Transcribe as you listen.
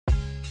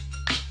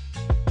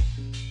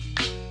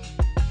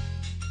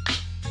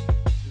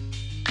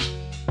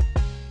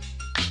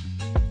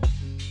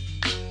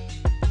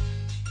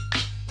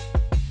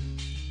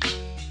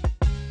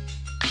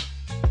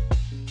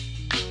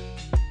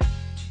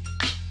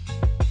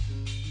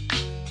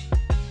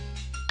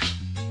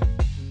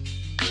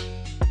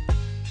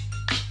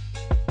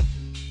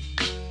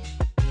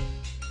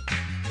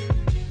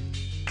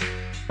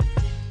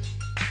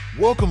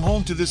Welcome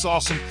home to this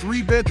awesome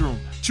 3-bedroom,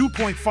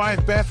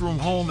 2.5 bathroom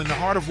home in the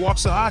heart of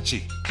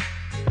Waxahachie.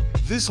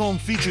 This home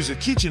features a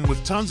kitchen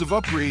with tons of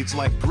upgrades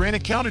like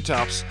granite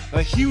countertops,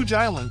 a huge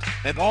island,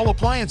 and all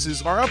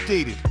appliances are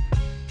updated.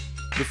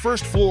 The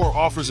first floor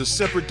offers a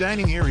separate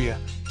dining area,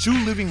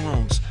 2 living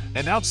rooms,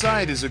 and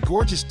outside is a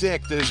gorgeous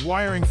deck that is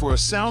wiring for a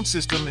sound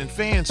system and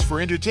fans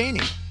for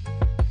entertaining.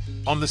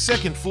 On the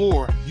second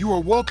floor, you are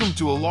welcome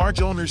to a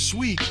large owner's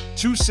suite,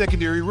 2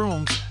 secondary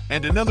rooms,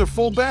 and another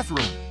full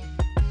bathroom.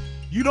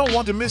 You don't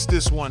want to miss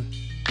this one.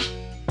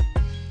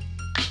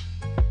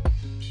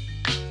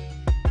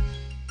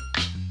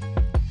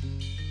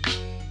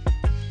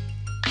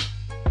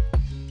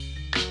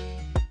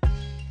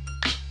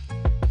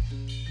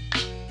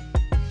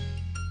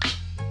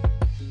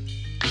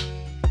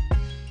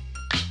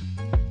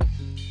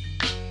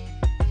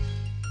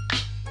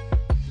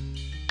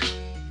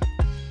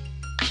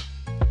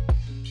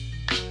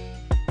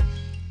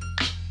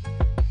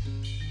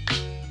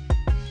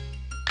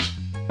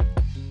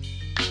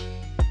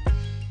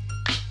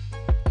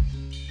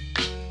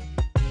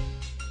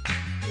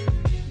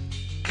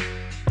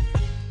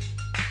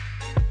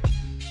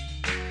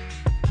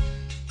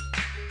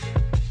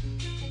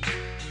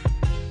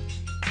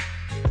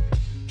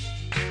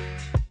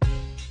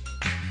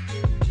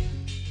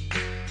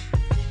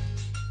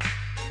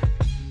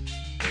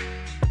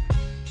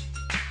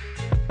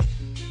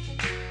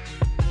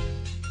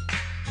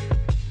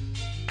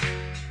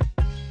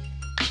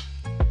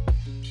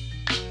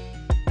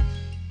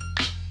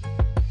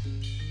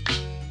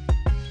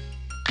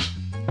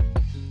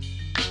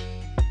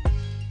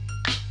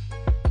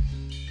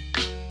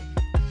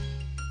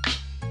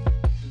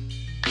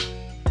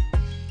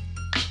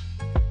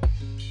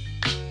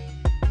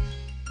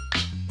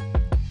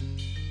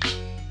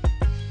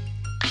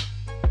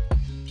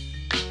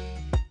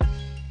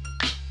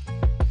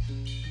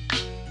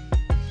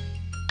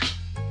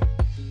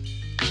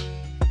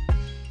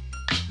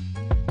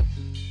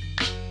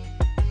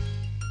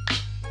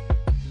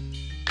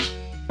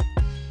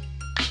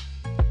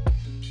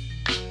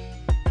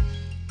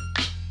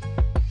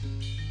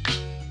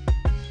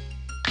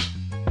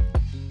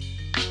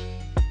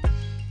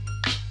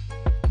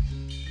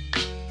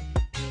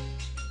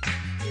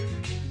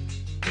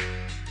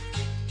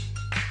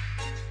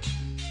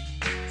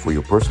 For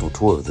your personal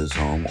tour of this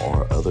home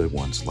or other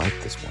ones like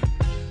this one,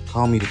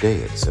 call me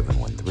today at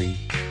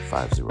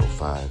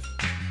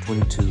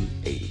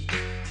 713-505-2280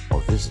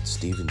 or visit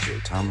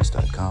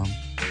StephenJThomas.com.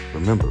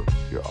 Remember,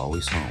 you're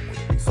always home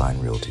with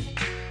Refined Realty.